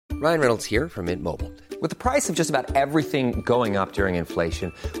Ryan Reynolds here from Mint Mobile. With the price of just about everything going up during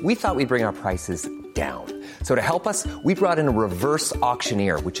inflation, we thought we'd bring our prices down. So to help us, we brought in a reverse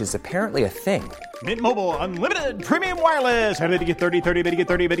auctioneer, which is apparently a thing. Mint Mobile Unlimited Premium Wireless. How to get 30, 30, bit to get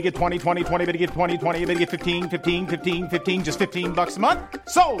 30, bit to get 20, 20, 20, bit to get 20, 20, bit to get 15, 15, 15, 15, just $15 a month?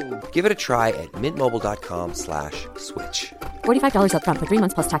 Sold! Give it a try at mintmobile.com/switch. $45 up front for 3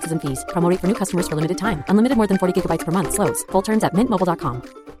 months plus taxes and fees. Promo rate for new customers for limited time. Unlimited more than 40 gigabytes per month. Slows full terms at mintmobile.com.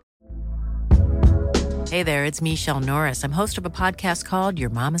 Hey there, it's Michelle Norris. I'm host of a podcast called Your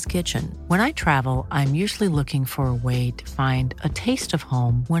Mama's Kitchen. When I travel, I'm usually looking for a way to find a taste of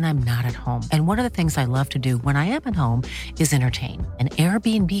home when I'm not at home. And one of the things I love to do when I am at home is entertain. And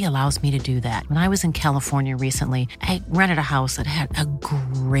Airbnb allows me to do that. When I was in California recently, I rented a house that had a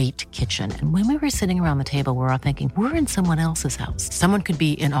great kitchen. And when we were sitting around the table, we're all thinking, we're in someone else's house. Someone could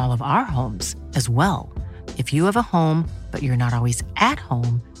be in all of our homes as well. If you have a home, but you're not always at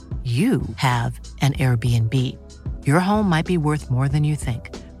home, you have an Airbnb. Your home might be worth more than you think.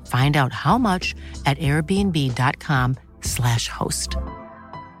 Find out how much at airbnb.com/host.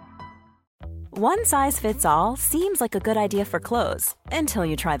 One size fits all seems like a good idea for clothes until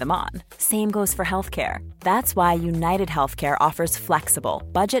you try them on. Same goes for healthcare. That's why United Healthcare offers flexible,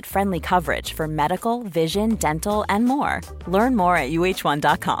 budget-friendly coverage for medical, vision, dental, and more. Learn more at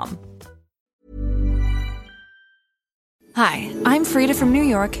uh1.com. Hi, I'm Frida from New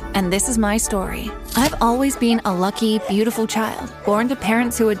York, and this is my story. I've always been a lucky, beautiful child, born to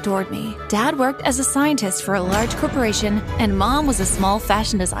parents who adored me. Dad worked as a scientist for a large corporation, and Mom was a small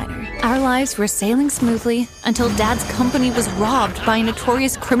fashion designer. Our lives were sailing smoothly until Dad's company was robbed by a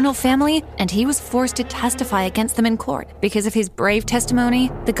notorious criminal family, and he was forced to testify against them in court. Because of his brave testimony,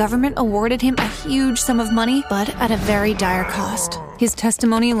 the government awarded him a huge sum of money, but at a very dire cost. His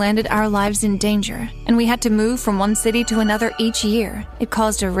testimony landed our lives in danger, and we had to move from one city to another each year. It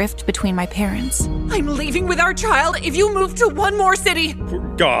caused a rift between my parents. I'm leaving with our child if you move to one more city. For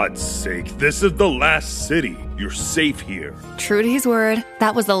God's sake, this is the last city. You're safe here. True to his word,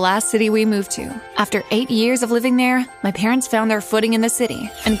 that was the last city we moved to. After 8 years of living there, my parents found their footing in the city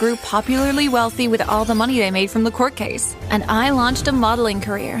and grew popularly wealthy with all the money they made from the court case. And I launched a modeling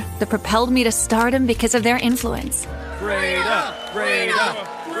career that propelled me to stardom because of their influence. Frida! Frida!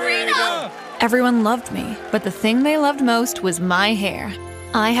 Frida! Everyone loved me, but the thing they loved most was my hair.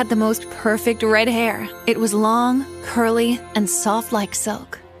 I had the most perfect red hair. It was long, curly, and soft like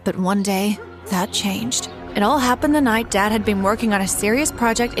silk. But one day, that changed. It all happened the night Dad had been working on a serious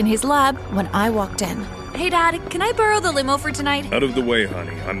project in his lab when I walked in. Hey, Dad, can I borrow the limo for tonight? Out of the way,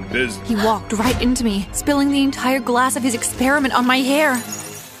 honey. I'm busy. He walked right into me, spilling the entire glass of his experiment on my hair.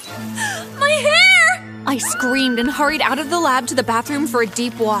 My hair! I screamed and hurried out of the lab to the bathroom for a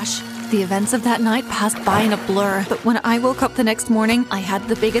deep wash. The events of that night passed by in a blur, but when I woke up the next morning, I had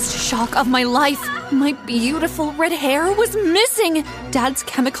the biggest shock of my life. My beautiful red hair was missing. Dad's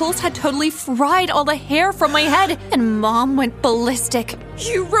chemicals had totally fried all the hair from my head, and Mom went ballistic.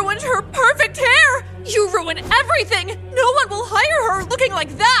 You ruined her perfect hair! You ruined everything! No one will hire her looking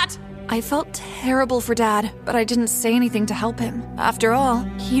like that! I felt terrible for Dad, but I didn't say anything to help him. After all,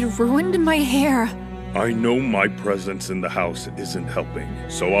 he'd ruined my hair. I know my presence in the house isn't helping,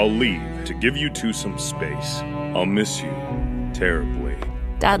 so I'll leave to give you two some space. I'll miss you terribly.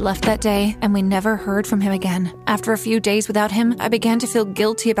 Dad left that day, and we never heard from him again. After a few days without him, I began to feel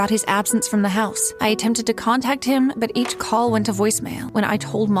guilty about his absence from the house. I attempted to contact him, but each call went to voicemail. When I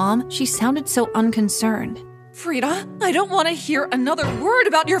told Mom, she sounded so unconcerned. Frida, I don't want to hear another word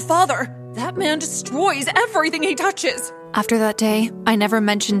about your father. That man destroys everything he touches. After that day, I never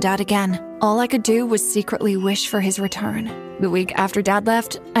mentioned Dad again. All I could do was secretly wish for his return. The week after Dad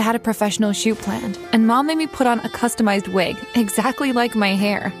left, I had a professional shoot planned, and Mom made me put on a customized wig, exactly like my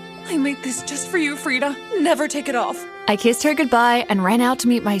hair. I made this just for you, Frida. Never take it off. I kissed her goodbye and ran out to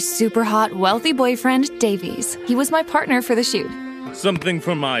meet my super hot, wealthy boyfriend, Davies. He was my partner for the shoot. Something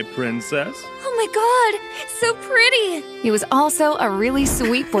for my princess? Oh my God, it's so pretty. He was also a really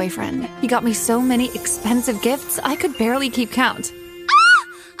sweet boyfriend. He got me so many expensive gifts, I could barely keep count. Ah!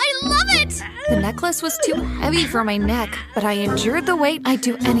 I love it! The necklace was too heavy for my neck, but I endured the weight. I'd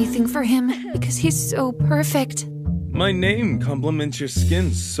do anything for him because he's so perfect. My name complements your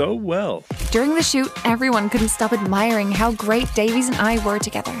skin so well. During the shoot, everyone couldn't stop admiring how great Davies and I were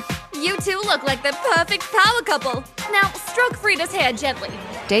together. You two look like the perfect power couple. Now, stroke Frida's hair gently.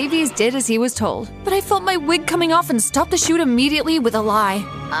 Davies did as he was told, but I felt my wig coming off and stopped the shoot immediately with a lie.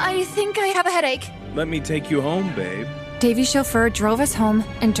 I think I have a headache. Let me take you home, babe. Davies' chauffeur drove us home,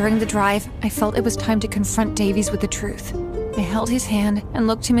 and during the drive, I felt it was time to confront Davies with the truth. I held his hand and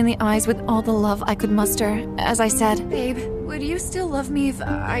looked him in the eyes with all the love I could muster as I said, Babe, would you still love me if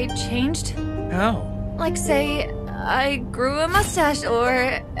I changed? How? Like, say, I grew a mustache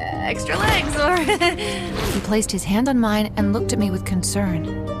or extra legs or... He placed his hand on mine and looked at me with concern.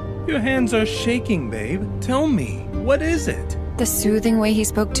 Your hands are shaking, babe. Tell me, what is it? The soothing way he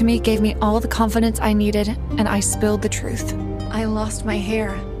spoke to me gave me all the confidence I needed, and I spilled the truth. I lost my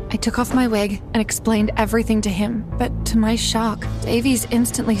hair. I took off my wig and explained everything to him, but to my shock, Davies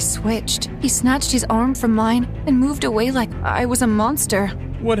instantly switched. He snatched his arm from mine and moved away like I was a monster.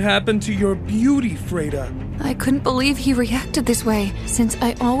 What happened to your beauty, Freda? I couldn't believe he reacted this way, since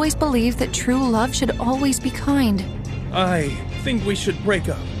I always believed that true love should always be kind. I think we should break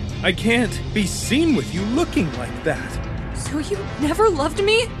up. I can't be seen with you looking like that. So you never loved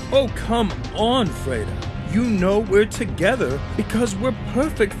me? Oh, come on, Freda. You know we're together because we're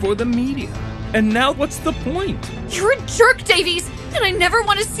perfect for the media. And now what's the point? You're a jerk, Davies, and I never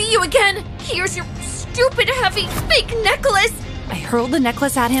want to see you again. Here's your stupid, heavy, fake necklace. I hurled the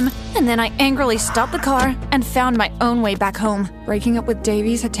necklace at him, and then I angrily stopped the car and found my own way back home. Breaking up with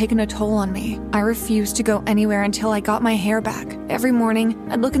Davies had taken a toll on me. I refused to go anywhere until I got my hair back. Every morning,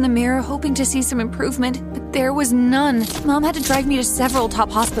 I'd look in the mirror hoping to see some improvement, but there was none. Mom had to drive me to several top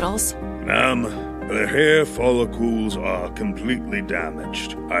hospitals. Ma'am, the hair follicles are completely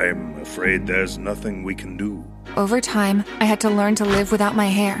damaged. I'm afraid there's nothing we can do. Over time, I had to learn to live without my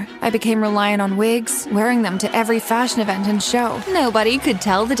hair. I became reliant on wigs, wearing them to every fashion event and show. Nobody could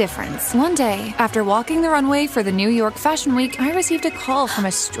tell the difference. One day, after walking the runway for the New York Fashion Week, I received a call from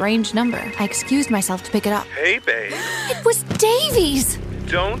a strange number. I excused myself to pick it up. Hey, babe. It was Davies!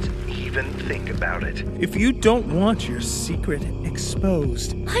 Don't even think about it. If you don't want your secret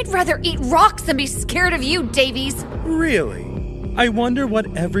exposed. I'd rather eat rocks than be scared of you, Davies. Really? I wonder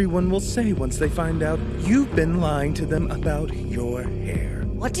what everyone will say once they find out you've been lying to them about your hair.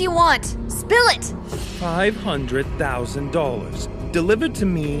 What do you want? Spill it! $500,000 delivered to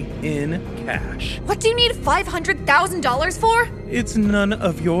me in cash. What do you need $500,000 for? It's none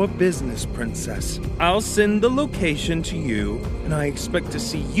of your business, princess. I'll send the location to you, and I expect to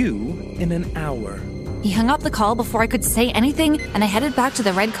see you in an hour. He hung up the call before I could say anything, and I headed back to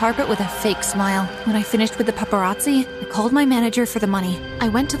the red carpet with a fake smile. When I finished with the paparazzi, I called my manager for the money. I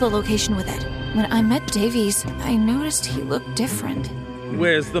went to the location with it. When I met Davies, I noticed he looked different.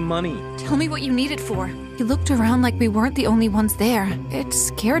 Where's the money? Tell me what you need it for. He looked around like we weren't the only ones there. It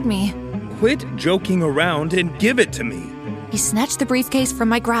scared me. Quit joking around and give it to me. He snatched the briefcase from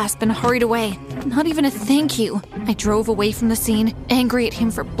my grasp and hurried away. Not even a thank you. I drove away from the scene, angry at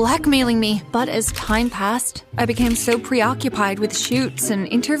him for blackmailing me. But as time passed, I became so preoccupied with shoots and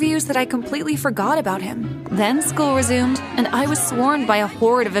interviews that I completely forgot about him. Then school resumed, and I was swarmed by a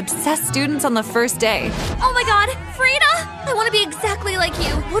horde of obsessed students on the first day. Oh my god, Freda! I want to be exactly like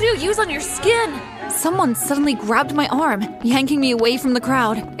you. What do you use on your skin? Someone suddenly grabbed my arm, yanking me away from the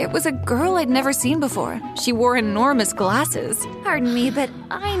crowd. It was a girl I'd never seen before. She wore enormous glasses. Pardon me, but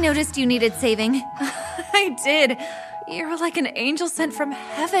I noticed you needed saving. I did. You're like an angel sent from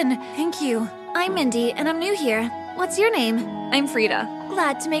heaven. Thank you. I'm Mindy, and I'm new here. What's your name? I'm Freda.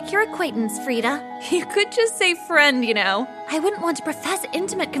 Glad to make your acquaintance, Freda. You could just say friend, you know. I wouldn't want to profess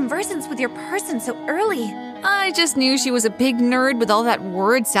intimate conversance with your person so early. I just knew she was a big nerd with all that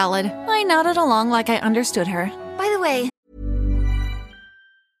word salad. I nodded along like I understood her. By the way...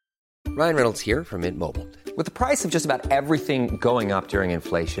 Ryan Reynolds here from Mint Mobile. With the price of just about everything going up during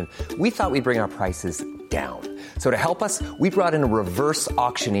inflation, we thought we'd bring our prices down. So to help us, we brought in a reverse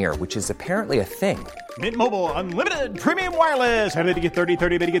auctioneer, which is apparently a thing. Mint Mobile Unlimited Premium Wireless. How to get 30,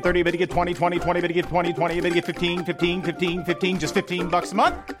 30, how to get 30, how to get 20, 20, 20, how to get 20, 20, how to get 15, 15, 15, 15, just $15 a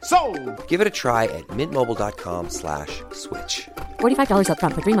month? Sold! Give it a try at mintmobile.com/switch. $45 up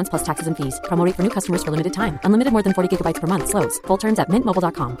front for 3 months plus taxes and fees. Promo rate for new customers for limited time. Unlimited more than 40 gigabytes per month. Slows full terms at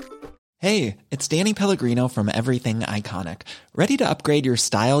mintmobile.com. Hey, it's Danny Pellegrino from Everything Iconic. Ready to upgrade your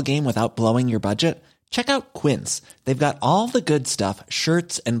style game without blowing your budget? Check out Quince. They've got all the good stuff,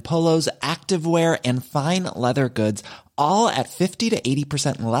 shirts and polos, activewear, and fine leather goods, all at 50 to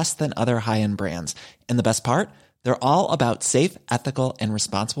 80% less than other high-end brands. And the best part? They're all about safe, ethical, and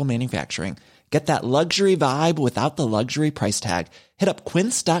responsible manufacturing. Get that luxury vibe without the luxury price tag. Hit up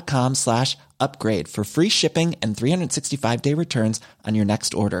quince.com/upgrade for free shipping and 365-day returns on your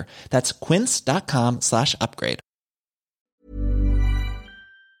next order. That's quince.com/upgrade.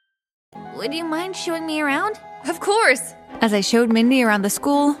 Would you mind showing me around? Of course. As I showed Mindy around the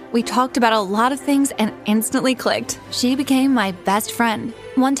school, we talked about a lot of things and instantly clicked. She became my best friend.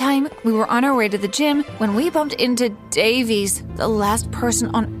 One time, we were on our way to the gym when we bumped into Davies, the last person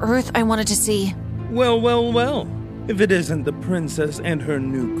on earth I wanted to see. Well, well, well. If it isn't the princess and her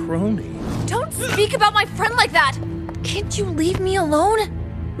new crony. Don't speak about my friend like that! Can't you leave me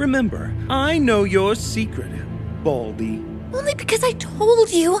alone? Remember, I know your secret, Baldy. Only because I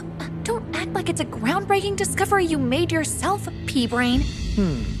told you. Don't act like it's a groundbreaking discovery you made yourself, pea-brain.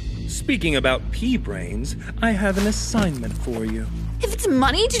 Speaking about pea-brains, I have an assignment for you. If it's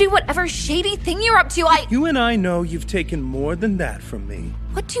money to do whatever shady thing you're up to, You and I know you've taken more than that from me.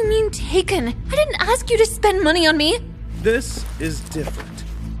 What do you mean, taken? I didn't ask you to spend money on me. This is different.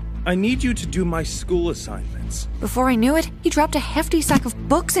 I need you to do my school assignments. Before I knew it, he dropped a hefty sack of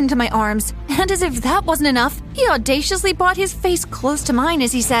books into my arms. And as if that wasn't enough, he audaciously brought his face close to mine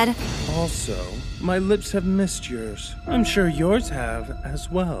as he said, Also, my lips have missed yours. I'm sure yours have as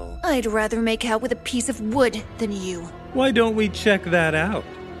well. I'd rather make out with a piece of wood than you. Why don't we check that out?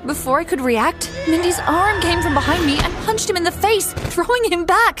 Before I could react, Mindy's arm came from behind me and punched him in the face, throwing him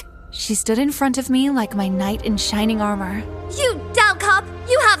back. She stood in front of me like my knight in shining armor. You dal cop!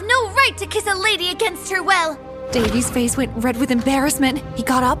 You have no right to kiss a lady against her will! Davy's face went red with embarrassment. He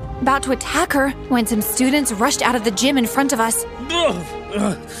got up, about to attack her, when some students rushed out of the gym in front of us.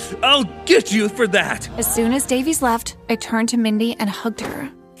 I'll get you for that! As soon as Davies left, I turned to Mindy and hugged her.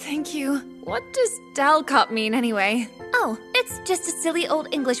 Thank you. What does dal cop mean anyway? Oh, it's just a silly old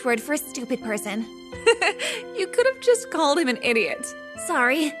English word for a stupid person. You could have just called him an idiot.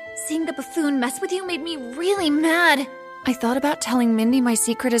 Sorry, seeing the buffoon mess with you made me really mad. I thought about telling Mindy my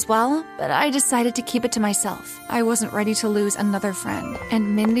secret as well, but I decided to keep it to myself. I wasn't ready to lose another friend,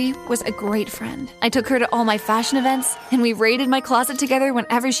 and Mindy was a great friend. I took her to all my fashion events, and we raided my closet together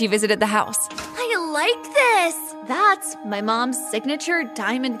whenever she visited the house. I like this! That's my mom's signature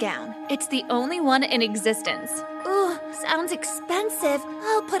diamond gown. It's the only one in existence. Ooh, sounds expensive.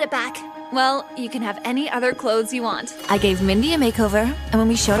 I'll put it back. Well, you can have any other clothes you want. I gave Mindy a makeover, and when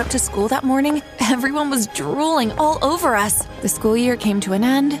we showed up to school that morning, everyone was drooling all over us. The school year came to an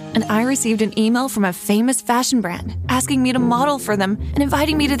end, and I received an email from a famous fashion brand asking me to model for them and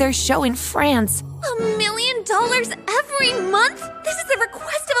inviting me to their show in France. $1 million every month? This is the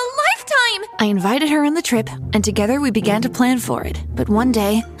request of a lifetime! I invited her on the trip, and together we began to plan for it. But one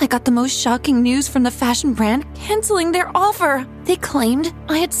day, I got the most shocking news from the fashion brand canceling their offer. They claimed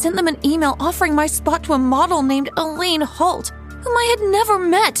I had sent them an email offering my spot to a model named Elaine Holt, whom I had never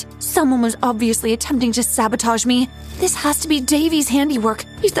met. Someone was obviously attempting to sabotage me. This has to be Davy's handiwork.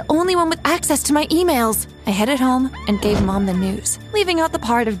 He's the only one with access to my emails. I headed home and gave Mom the news, leaving out the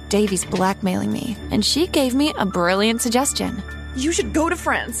part of Davy's blackmailing me. And she gave me a brilliant suggestion. You should go to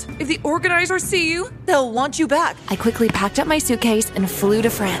France. If the organizers see you, they'll want you back. I quickly packed up my suitcase and flew to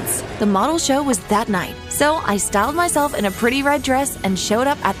France. The model show was that night, so I styled myself in a pretty red dress and showed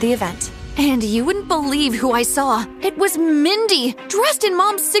up at the event. And you wouldn't believe who I saw. It was Mindy, dressed in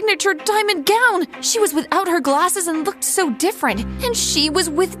Mom's signature diamond gown. She was without her glasses and looked so different. And she was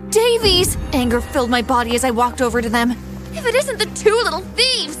with Davies. Anger filled my body as I walked over to them. If it isn't the two little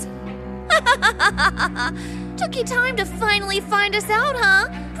thieves! Took you time to finally find us out, huh?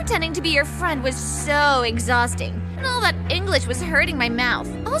 Pretending to be your friend was so exhausting. And all that English was hurting my mouth.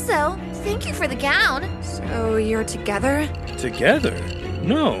 Also, thank you for the gown. So you're together? Together?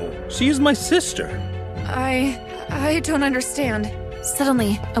 No, she is my sister. I don't understand.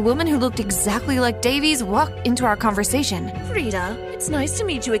 Suddenly, a woman who looked exactly like Davies walked into our conversation. Frida, it's nice to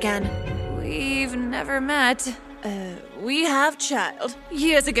meet you again. We've never met. We have, child.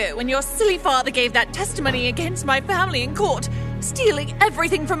 Years ago, when your silly father gave that testimony against my family in court, stealing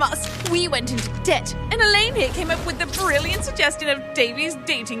everything from us, we went into debt. And Elaine here came up with the brilliant suggestion of Davies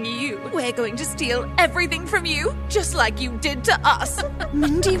dating you. We're going to steal everything from you, just like you did to us.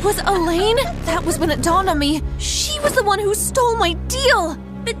 Mindy was Elaine? That was when it dawned on me. She was the one who stole my deal.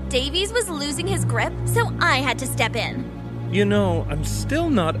 But Davies was losing his grip, so I had to step in. You know, I'm still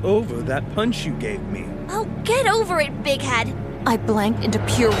not over that punch you gave me. Oh, get over it, big head. I blanked into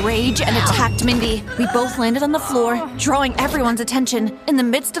pure rage and attacked Mindy. We both landed on the floor, drawing everyone's attention. In the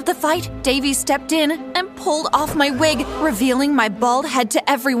midst of the fight, Davies stepped in and pulled off my wig, revealing my bald head to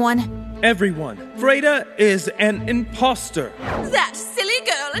everyone. Everyone, Frida is an imposter. That silly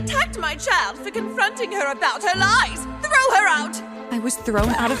girl attacked my child for confronting her about her lies. Throw her out! I was thrown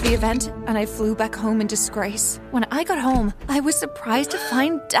out of the event, and I flew back home in disgrace. When I got home, I was surprised to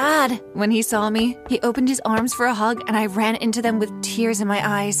find Dad. When he saw me, he opened his arms for a hug, and I ran into them with tears in my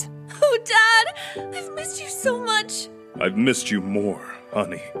eyes. Oh, Dad! I've missed you so much. I've missed you more,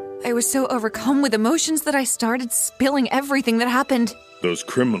 honey. I was so overcome with emotions that I started spilling everything that happened. Those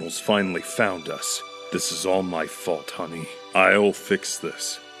criminals finally found us. This is all my fault, honey. I'll fix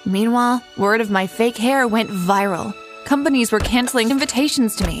this. Meanwhile, word of my fake hair went viral. Companies were canceling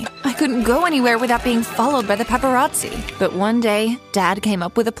invitations to me. I couldn't go anywhere without being followed by the paparazzi. But one day, Dad came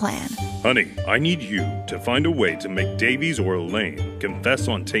up with a plan. Honey, I need you to find a way to make Davies or Elaine confess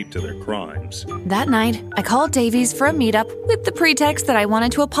on tape to their crimes. That night, I called Davies for a meetup with the pretext that I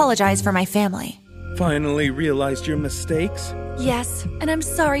wanted to apologize for my family. Finally realized your mistakes? Yes, and I'm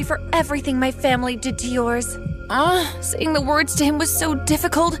sorry for everything my family did to yours. Saying the words to him was so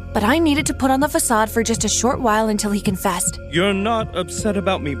difficult, but I needed to put on the facade for just a short while until he confessed. You're not upset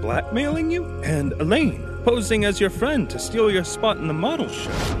about me blackmailing you? And Elaine, posing as your friend to steal your spot in the model show.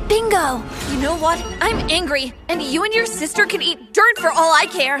 Bingo! You know what? I'm angry, and you and your sister can eat dirt for all I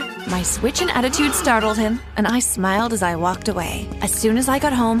care. My switch in attitude startled him, and I smiled as I walked away. As soon as I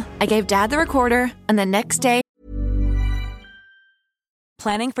got home, I gave Dad the recorder, and the next day...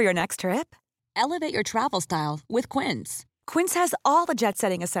 Planning for your next trip? Elevate your travel style with Quince. Quince has all the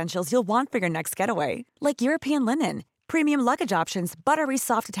jet-setting essentials you'll want for your next getaway, like European linen, premium luggage options, buttery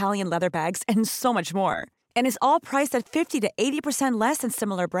soft Italian leather bags, and so much more. And is all priced at 50 to 80% less than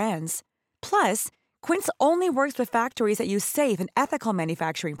similar brands. Plus, Quince only works with factories that use safe and ethical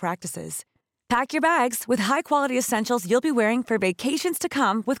manufacturing practices. Pack your bags with high-quality essentials you'll be wearing for vacations to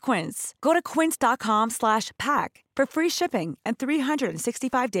come with Quince. Go to quince.com/pack for free shipping and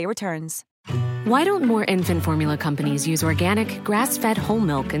 365-day returns. Why don't more infant formula companies use organic, grass-fed whole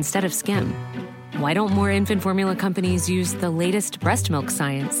milk instead of skim? Why don't more infant formula companies use the latest breast milk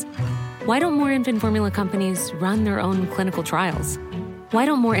science? Why don't more infant formula companies run their own clinical trials? Why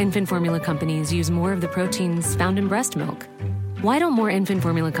don't more infant formula companies use more of the proteins found in breast milk? Why don't more infant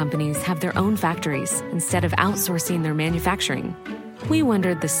formula companies have their own factories instead of outsourcing their manufacturing? We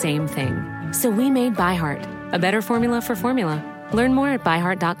wondered the same thing. So we made ByHeart, a better formula for formula. Learn more at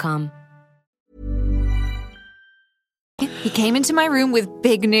byheart.com. He came into my room with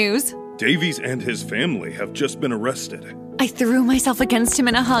big news. Davies and his family have just been arrested. I threw myself against him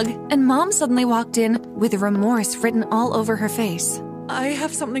in a hug, and Mom suddenly walked in with remorse written all over her face. I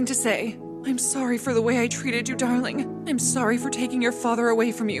have something to say. I'm sorry for the way I treated you, darling. I'm sorry for taking your father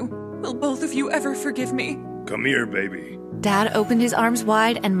away from you. Will both of you ever forgive me? Come here, baby. Dad opened his arms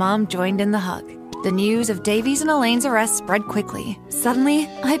wide, and Mom joined in the hug. The news of Davies and Elaine's arrest spread quickly. Suddenly,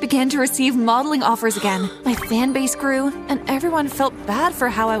 I began to receive modeling offers again. My fan base grew, and everyone felt bad for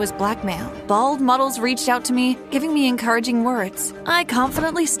how I was blackmailed. Bald models reached out to me, giving me encouraging words. I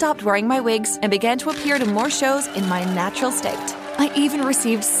confidently stopped wearing my wigs and began to appear to more shows in my natural state. I even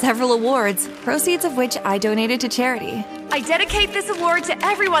received several awards, proceeds of which I donated to charity. I dedicate this award to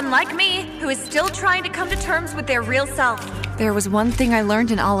everyone like me who is still trying to come to terms with their real self. There was one thing I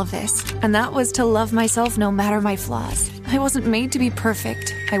learned in all of this, and that was to love myself no matter my flaws. I wasn't made to be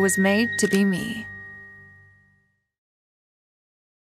perfect. I was made to be me.